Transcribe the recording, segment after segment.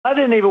I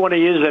didn't even want to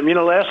use them.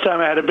 Last time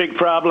I had a big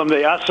problem.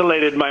 They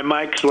oscillated my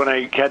mics when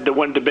I had the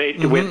one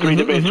debate. We had three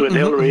debates with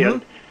Hillary.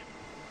 And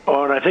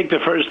I think the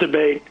first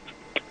debate,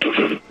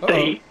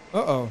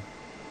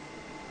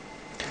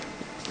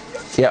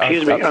 Yeah,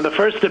 excuse me. On the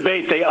first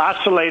debate, they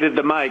oscillated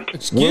the mic.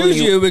 Excuse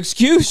you.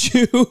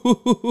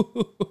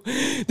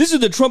 This is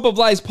the Trump of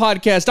Lies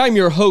podcast. I'm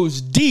your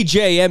host,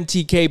 DJ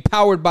MTK,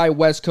 powered by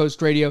West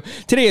Coast Radio.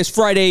 Today is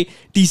Friday,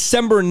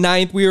 December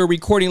 9th. We are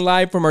recording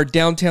live from our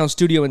downtown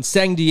studio in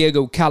San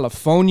Diego,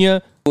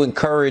 California. To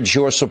encourage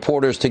your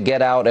supporters to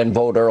get out and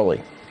vote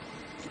early.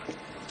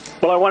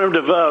 Well, I want them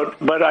to vote,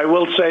 but I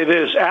will say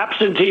this.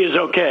 Absentee is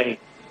okay.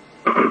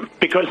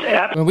 Because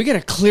we got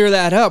to clear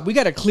that up.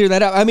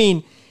 I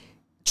mean,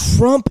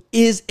 Trump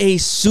is a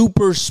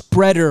super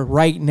spreader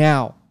right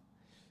now.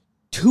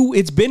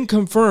 It's been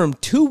confirmed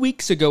 2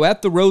 weeks ago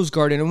at the Rose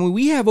Garden, and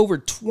we have over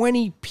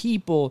 20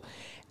 people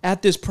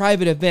at this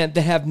private event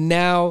that have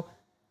now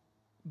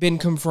been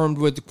confirmed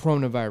with the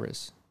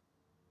coronavirus.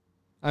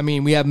 I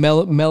mean, we have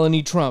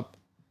Melania Trump,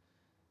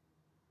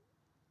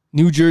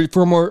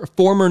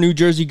 former New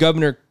Jersey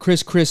Governor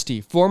Chris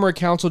Christie, former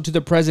counsel to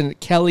the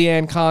president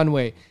Kellyanne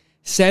Conway,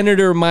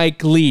 Senator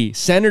Mike Lee,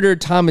 Senator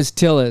Thomas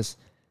Tillis,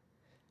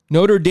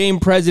 Notre Dame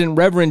President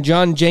Reverend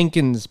John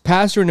Jenkins,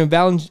 pastor and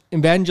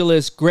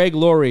evangelist Greg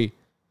Laurie,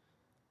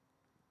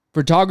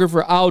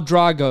 photographer Al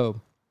Drago,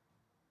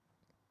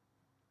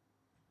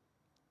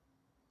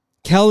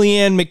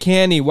 Kellyanne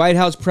McCanney, White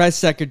House press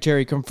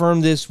secretary,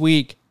 confirmed this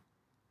week.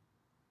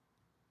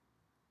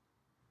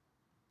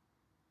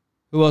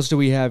 Who else do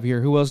we have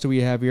here?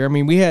 I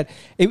mean,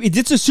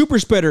 it's a super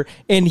spreader,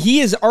 and he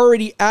is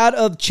already out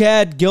of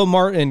Chad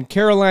Gilmartin,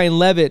 Caroline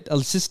Leavitt,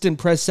 assistant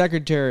press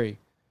secretary.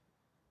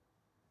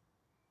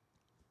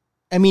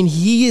 I mean,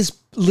 he is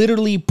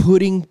literally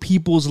putting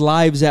people's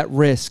lives at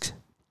risk.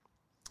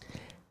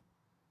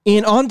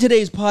 And on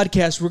today's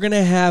podcast, we're going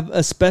to have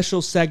a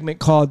special segment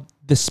called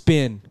The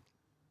Spin.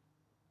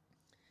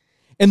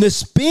 And The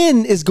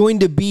Spin is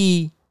going to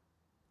be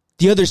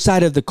the other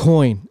side of the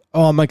coin.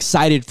 Oh, I'm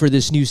excited for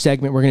this new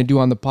segment we're going to do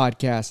on the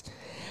podcast.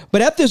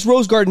 But at this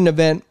Rose Garden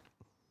event,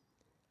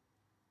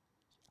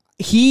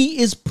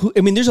 there's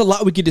a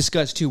lot we could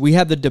discuss too. We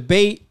have the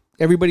debate.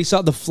 Everybody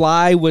saw The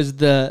Fly was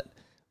the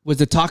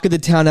talk of the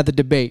town at the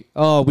debate.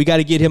 Oh, we got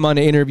to get him on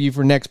an interview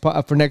for next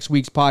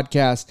week's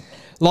podcast.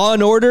 Law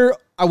and Order.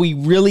 We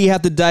really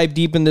have to dive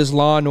deep in this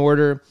Law and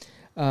Order.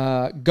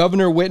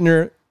 Governor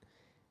Whitmer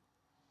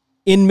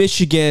in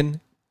Michigan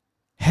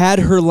had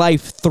her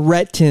life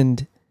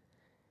threatened.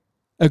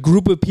 A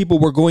group of people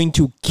were going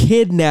to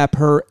kidnap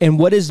her. And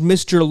what does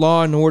Mr.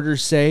 Law and Order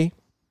say?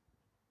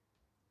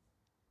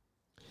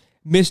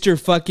 Mr.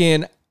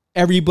 fucking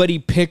everybody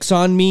picks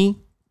on me.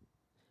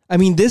 I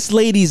mean, this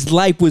lady's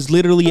life was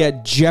literally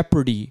at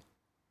jeopardy.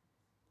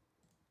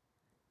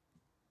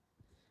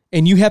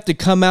 And you have to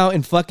come out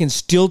and fucking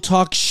still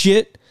talk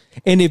shit.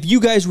 And if you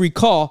guys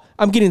recall,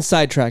 I'm getting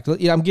sidetracked.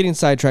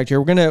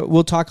 Here.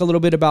 We'll talk a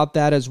little bit about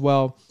that as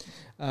well.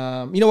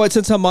 You know what?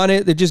 Since I'm on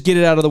it, just get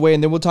it out of the way,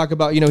 and then we'll talk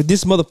about,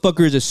 this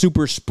motherfucker is a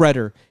super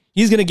spreader.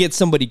 He's going to get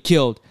somebody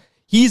killed.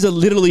 He's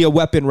literally a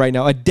weapon right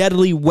now, a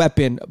deadly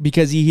weapon,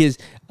 because he is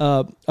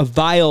a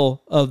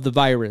vial of the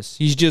virus.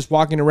 He's just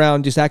walking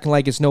around just acting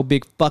like it's no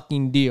big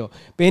fucking deal.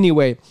 But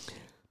anyway,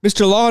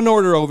 Mr. Law and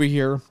Order over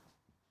here,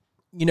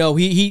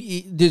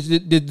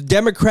 the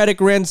Democratic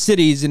ran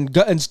cities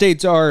and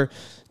states are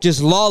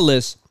just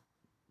lawless.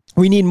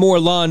 We need more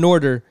law and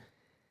order.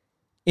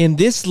 And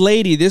this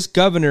lady, this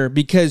governor,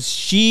 because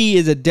she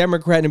is a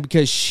Democrat and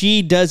because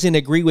she doesn't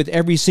agree with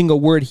every single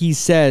word he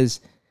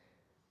says,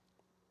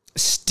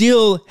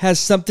 still has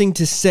something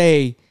to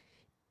say.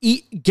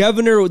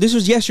 This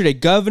was yesterday.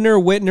 Governor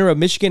Whitmer of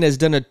Michigan has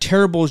done a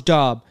terrible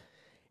job.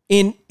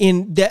 In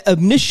the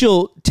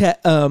initial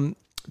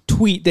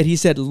tweet that he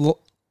said,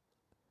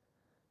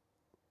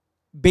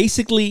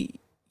 basically,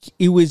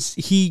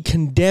 he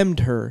condemned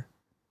her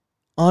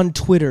on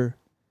Twitter.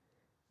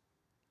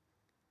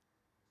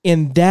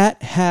 And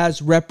that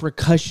has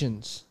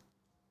repercussions.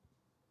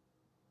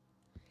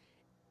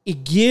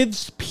 It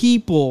gives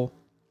people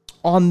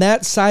on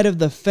that side of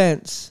the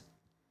fence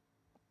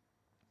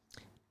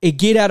a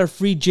get out of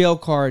free jail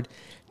card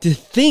to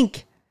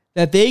think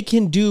that they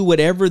can do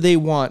whatever they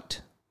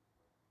want.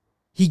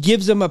 He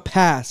gives them a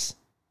pass.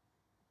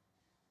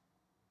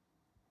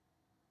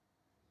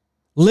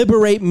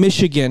 Liberate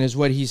Michigan is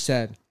what he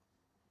said.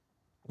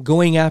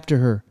 Going after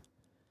her.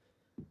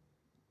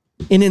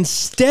 And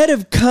instead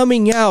of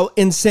coming out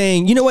and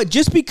saying, you know what,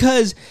 just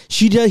because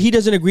he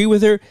doesn't agree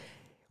with her,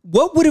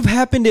 what would have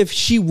happened if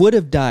she would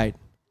have died?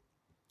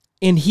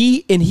 And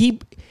he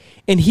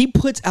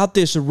puts out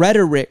this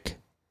rhetoric,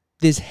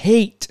 this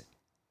hate.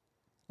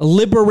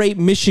 Liberate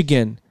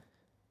Michigan.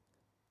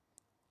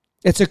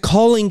 It's a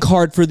calling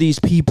card for these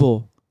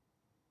people.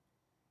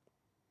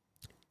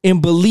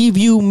 And believe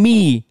you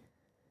me,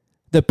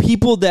 the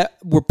people that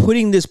were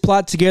putting this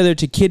plot together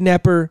to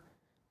kidnap her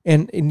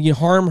and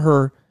harm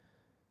her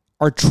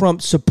are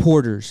Trump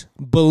supporters.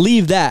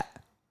 Believe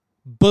that.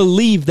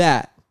 Believe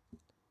that.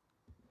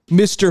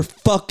 Mr.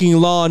 fucking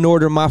Law and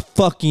Order my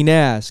fucking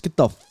ass. Get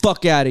the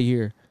fuck out of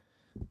here.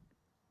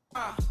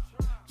 Yeah,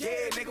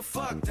 nigga,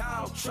 fuck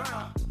Donald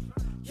Trump.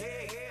 Yeah,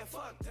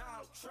 fuck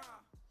Donald Trump.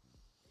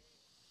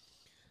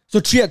 So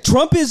yeah,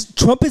 Trump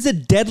is a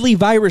deadly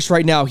virus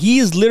right now. He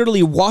is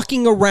literally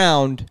walking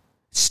around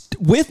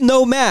with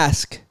no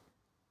mask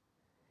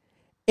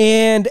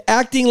and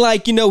acting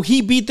like, you know,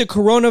 he beat the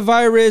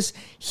coronavirus.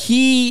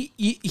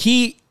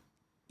 He's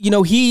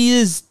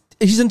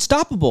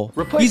unstoppable.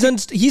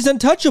 He's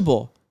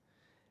untouchable.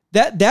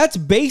 That's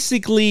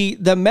basically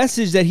the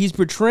message that he's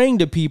portraying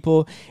to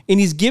people, and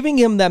he's giving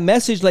him that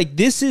message like,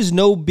 this is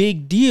no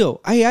big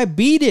deal. I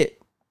beat it.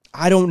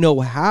 I don't know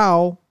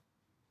how.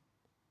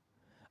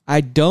 I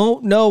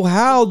don't know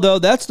how, though.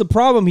 That's the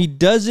problem. He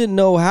doesn't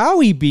know how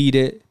he beat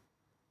it.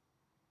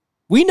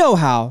 We know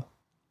how.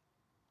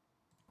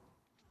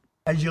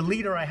 As your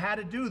leader, I had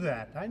to do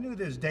that. I knew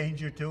there's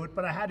danger to it,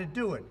 but I had to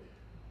do it.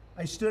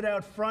 I stood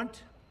out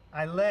front.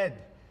 I led.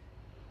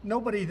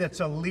 Nobody that's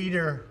a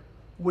leader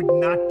would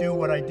not do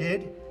what I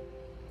did.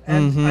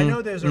 And I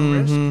know there's a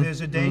risk,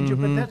 there's a danger,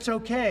 but that's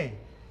okay.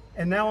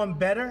 And now I'm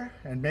better,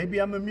 and maybe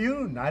I'm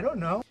immune. I don't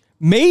know.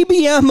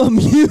 Maybe I'm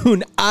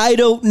immune. I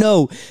don't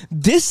know.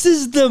 This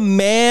is the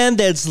man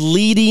that's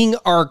leading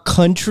our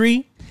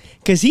country,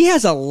 because he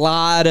has a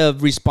lot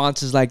of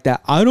responses like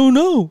that. I don't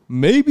know.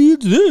 Maybe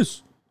it's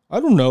this. I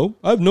don't know.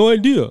 I have no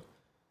idea.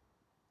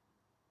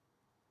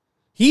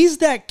 He's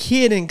that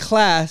kid in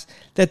class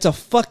that's a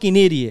fucking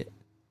idiot.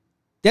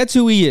 That's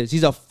who he is.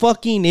 He's a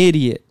fucking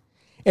idiot.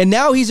 And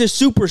now he's a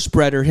super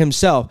spreader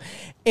himself.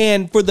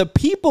 And for the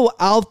people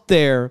out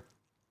there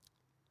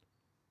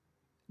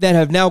that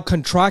have now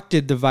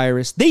contracted the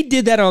virus, they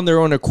did that on their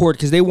own accord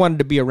because they wanted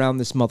to be around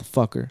this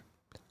motherfucker.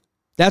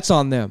 That's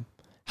on them.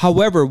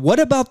 However, what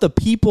about the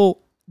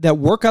people that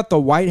work at the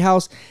White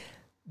House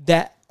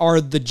that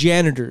are the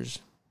janitors,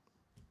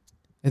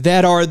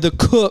 that are the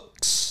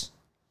cooks,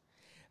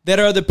 that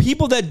are the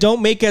people that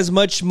don't make as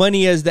much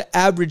money as the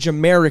average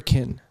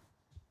American,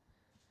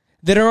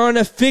 that are on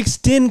a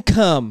fixed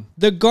income,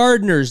 the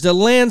gardeners, the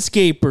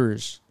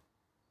landscapers?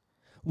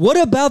 What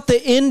about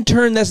the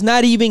intern that's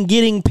not even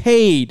getting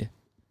paid,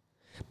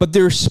 but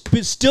they're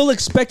still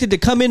expected to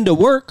come into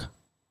work?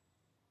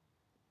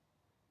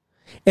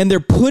 And they're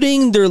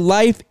putting their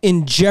life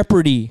in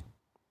jeopardy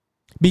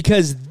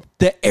because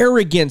the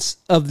arrogance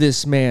of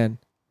this man.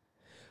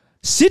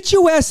 Sit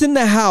your ass in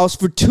the house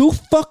for 2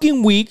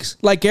 fucking weeks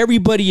like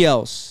everybody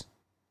else.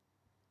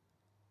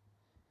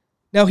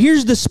 Now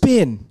here's the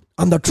spin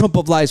on the Trump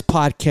of Lies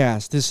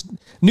podcast, this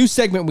new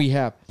segment we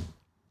have.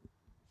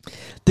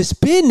 The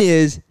spin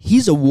is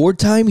he's a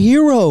wartime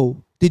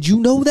hero. Did you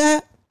know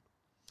that?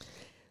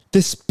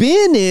 The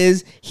spin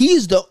is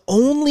he's the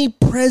only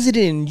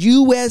president in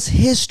U.S.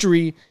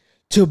 history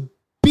to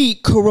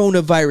beat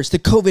coronavirus, the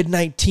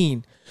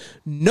COVID-19.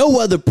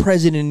 No other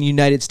president in the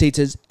United States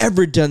has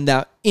ever done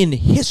that in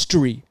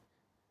history.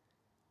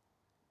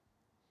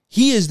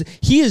 He is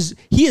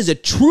a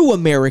true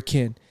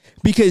American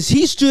because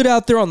he stood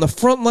out there on the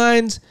front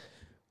lines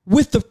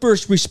with the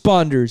first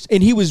responders,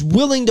 and he was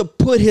willing to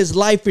put his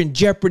life in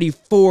jeopardy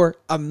for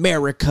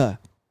America.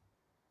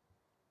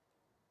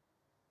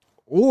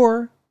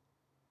 Or,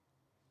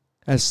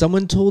 as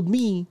someone told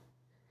me,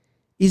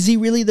 is he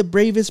really the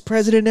bravest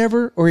president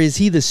ever, or is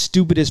he the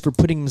stupidest for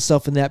putting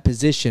himself in that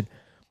position?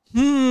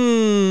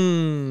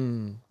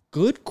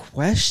 Good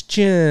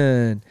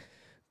question.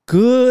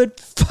 Good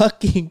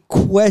fucking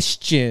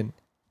question.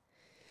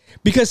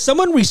 Because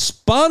someone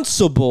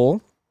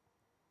responsible,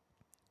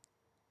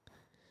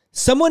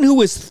 someone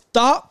who is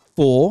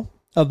thoughtful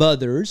of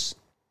others,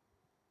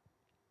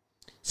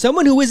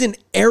 someone who isn't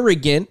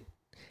arrogant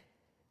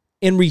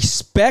and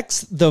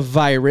respects the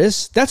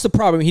virus, that's the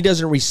problem. He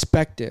doesn't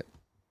respect it.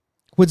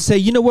 Would say,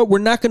 you know what? We're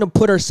not going to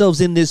put ourselves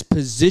in this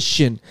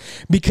position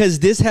because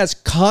this has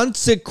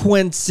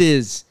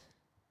consequences.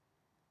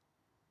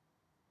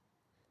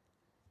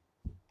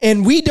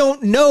 And we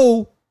don't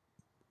know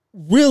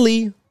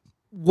really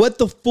what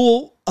the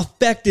full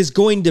effect is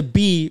going to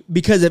be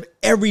because of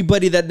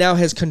everybody that now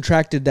has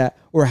contracted that,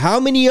 or how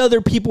many other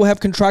people have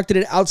contracted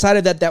it outside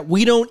of that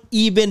we don't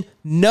even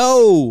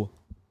know.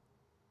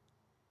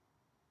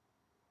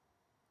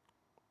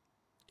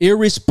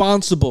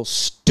 Irresponsible,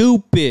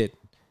 stupid.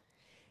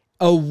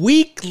 A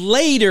week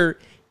later,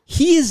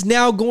 he is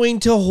now going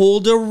to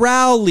hold a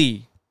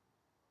rally,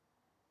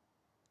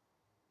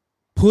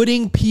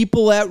 putting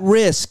people at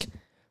risk.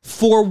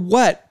 For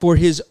what? For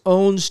his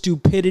own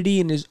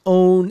stupidity and his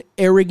own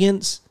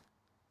arrogance?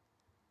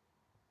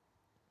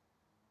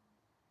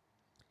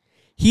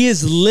 He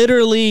is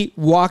literally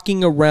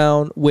walking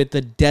around with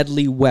a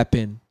deadly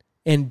weapon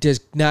and does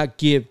not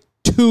give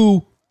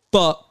 2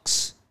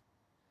 fucks.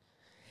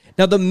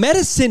 Now, the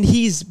medicine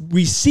he's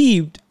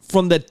received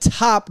from the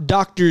top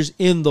doctors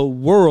in the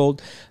world,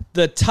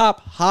 the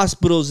top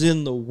hospitals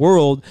in the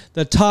world,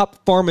 the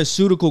top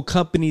pharmaceutical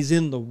companies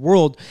in the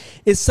world,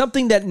 is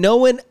something that no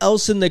one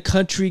else in the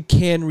country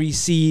can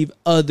receive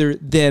other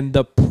than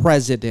the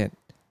president.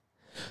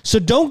 So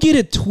don't get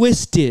it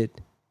twisted.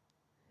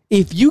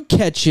 if you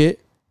catch it,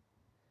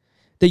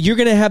 that you're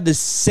going to have the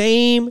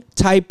same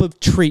type of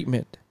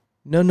treatment.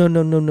 No.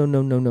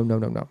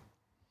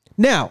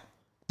 Now,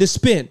 the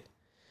spin.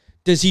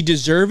 Does he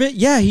deserve it?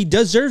 Yeah, he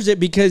deserves it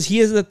because he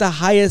is at the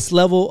highest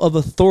level of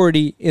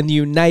authority in the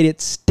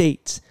United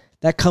States.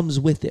 That comes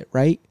with it,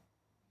 right?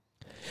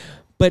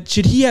 But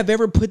should he have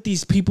ever put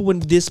these people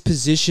in this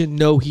position?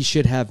 No, he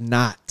should have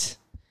not.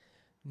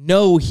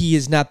 No, he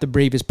is not the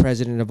bravest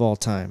president of all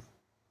time.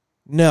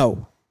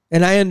 No.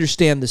 And I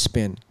understand the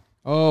spin.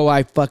 Oh,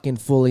 I fucking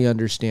fully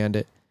understand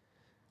it.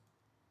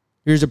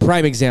 Here's a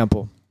prime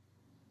example.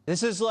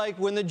 This is like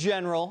when the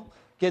general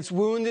gets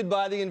wounded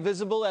by the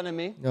invisible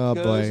enemy,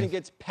 goes and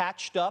gets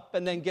patched up,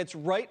 and then gets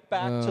right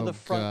back to the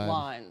front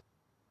line.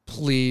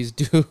 Please,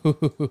 dude.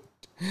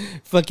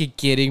 Fucking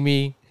kidding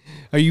me?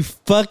 Are you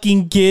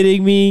fucking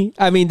kidding me?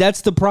 I mean,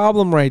 that's the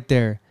problem right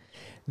there.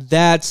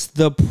 That's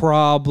the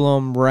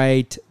problem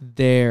right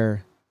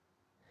there.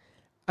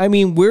 I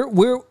mean, where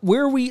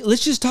are we?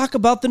 Let's just talk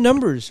about the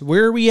numbers.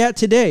 Where are we at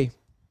today?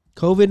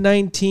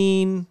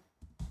 COVID-19,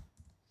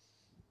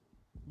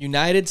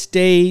 United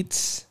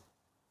States,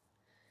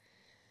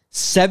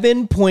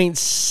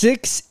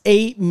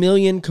 7.68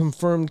 million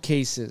confirmed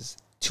cases,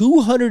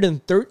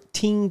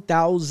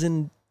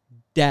 213,000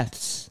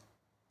 deaths.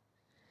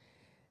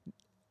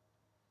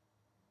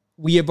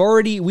 We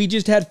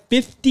just had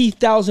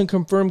 50,000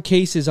 confirmed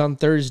cases on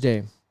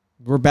Thursday.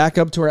 We're back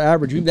up to our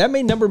average. That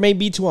number may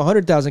be to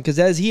 100,000 because,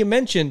 as he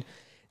mentioned,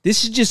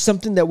 this is just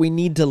something that we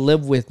need to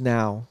live with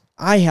now.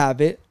 I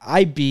have it.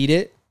 I beat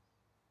it.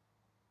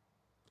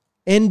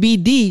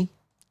 NBD.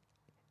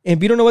 And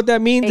if you don't know what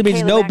that means, it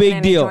means no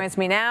big deal. Joins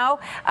me now.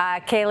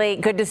 Kaylee,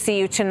 good to see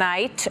you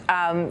tonight.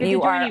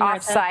 You are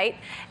off-site,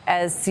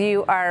 as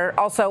you are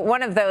also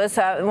one of those,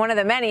 one of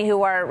the many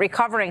who are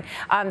recovering.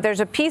 There's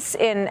a piece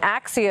in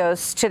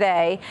Axios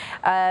today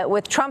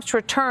with Trump's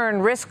return,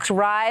 risks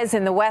rise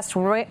in the West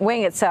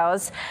Wing, it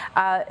says.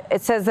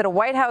 It says that a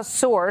White House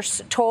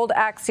source told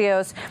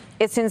Axios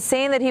it's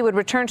insane that he would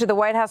return to the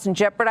White House and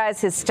jeopardize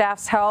his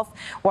staff's health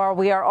while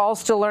we are all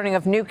still learning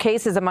of new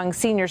cases among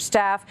senior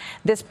staff.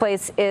 This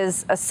place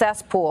is a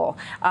cesspool.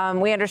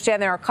 We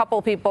understand there are a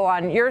couple people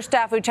on your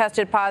staff who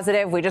tested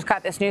positive. We just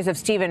got this news of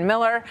Stephen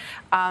Miller.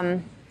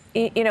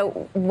 You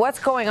know, what's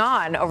going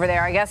on over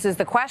there, I guess, is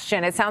the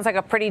question. It sounds like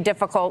a pretty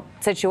difficult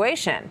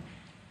situation.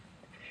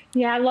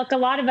 Yeah, look, a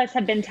lot of us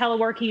have been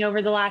teleworking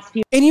over the last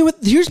few. And you know what?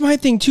 Here's my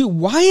thing, too.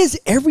 Why is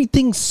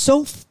everything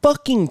so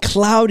fucking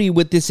cloudy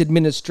with this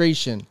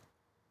administration?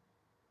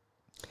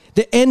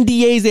 The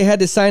NDAs they had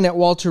to sign at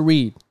Walter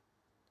Reed,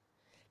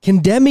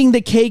 condemning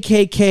the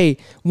KKK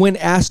when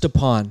asked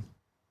upon.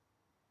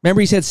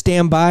 Remember he said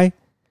stand by?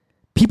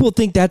 People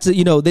think that's,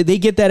 they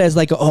get that as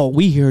like, oh,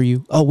 we hear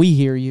you. Oh, we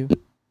hear you.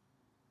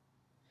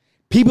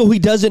 People he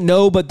doesn't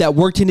know, but that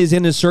worked in his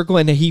inner circle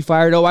and he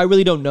fired. Oh, I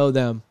really don't know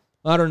them.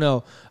 I don't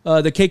know.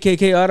 The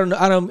KKK, I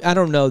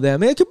don't know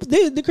them.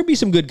 There could be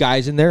some good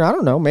guys in there. I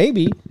don't know.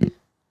 Maybe.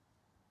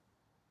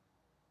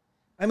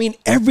 I mean,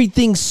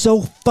 everything's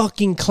so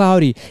fucking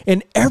cloudy,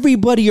 and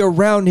everybody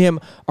around him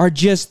are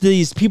just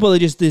these people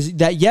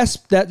that yes.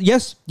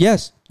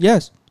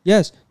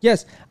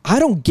 I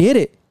don't get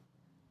it.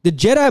 The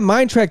Jedi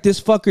mind track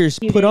this fucker's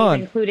put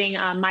on, including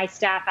my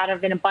staff, out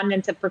of an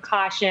abundance of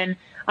precaution.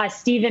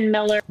 Stephen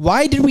Miller.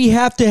 Why did we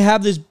have to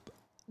have this?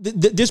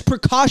 This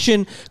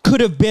precaution could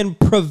have been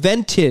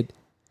prevented.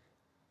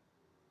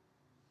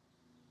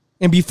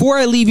 And before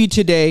I leave you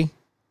today,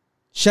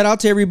 shout out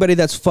to everybody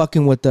that's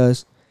fucking with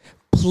us.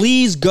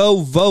 Please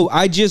go vote.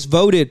 I just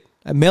voted.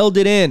 I mailed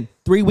it in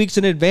 3 weeks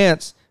in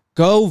advance.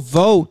 Go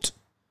vote.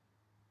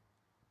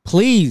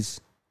 Please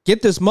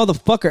get this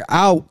motherfucker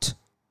out.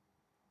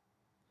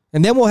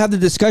 And then we'll have the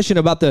discussion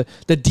about the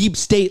deep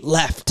state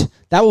left.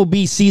 That will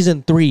be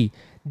season 3.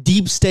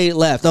 Deep state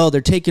left. Oh, they're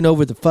taking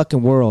over the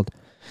fucking world.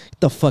 Get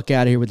the fuck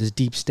out of here with this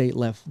deep state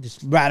left,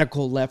 this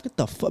radical left. Get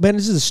the fuck, man,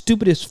 this is the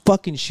stupidest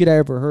fucking shit I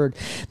ever heard.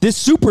 This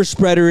super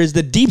spreader is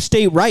the deep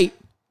state right.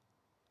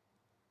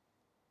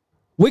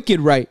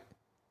 Wicked right.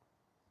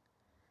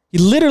 He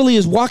literally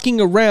is walking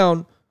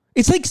around.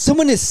 It's like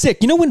someone is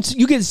sick. You know when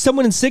you get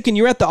someone sick and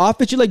you're at the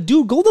office, you're like,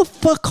 dude, go the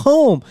fuck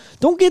home.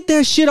 Don't get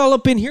that shit all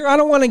up in here. I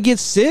don't want to get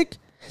sick.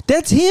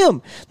 That's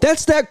him.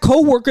 That's that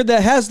coworker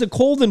that has the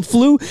cold and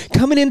flu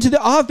coming into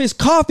the office,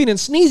 coughing and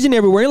sneezing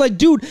everywhere. You're like,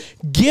 dude,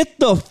 get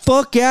the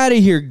fuck out of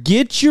here.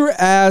 Get your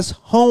ass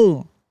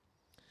home.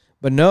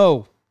 But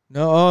no.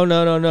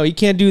 He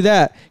can't do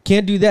that.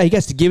 Can't do that. He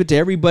has to give it to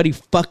everybody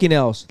fucking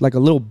else like a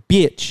little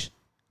bitch.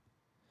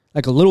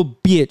 Like a little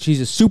bitch.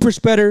 He's a super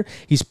spreader.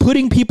 He's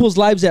putting people's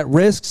lives at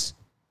risks.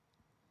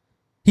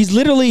 He's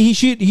literally,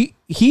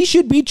 he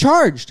should be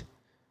charged.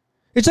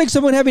 It's like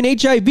someone having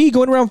HIV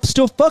going around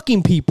still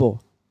fucking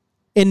people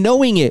and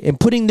knowing it and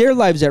putting their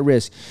lives at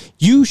risk.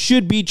 You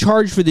should be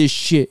charged for this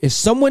shit. If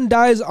someone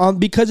dies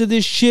because of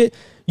this shit,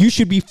 you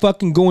should be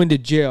fucking going to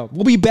jail.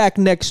 We'll be back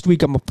next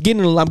week. I'm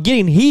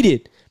getting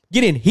heated.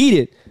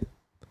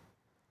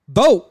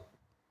 Vote.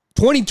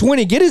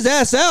 2020. Get his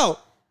ass out.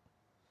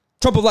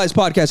 Trump of Lies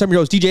podcast. I'm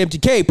your host, DJ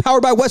MTK,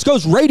 powered by West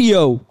Coast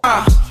Radio.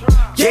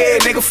 Yeah,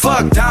 nigga,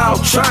 fuck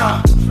Donald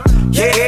Trump. Yeah.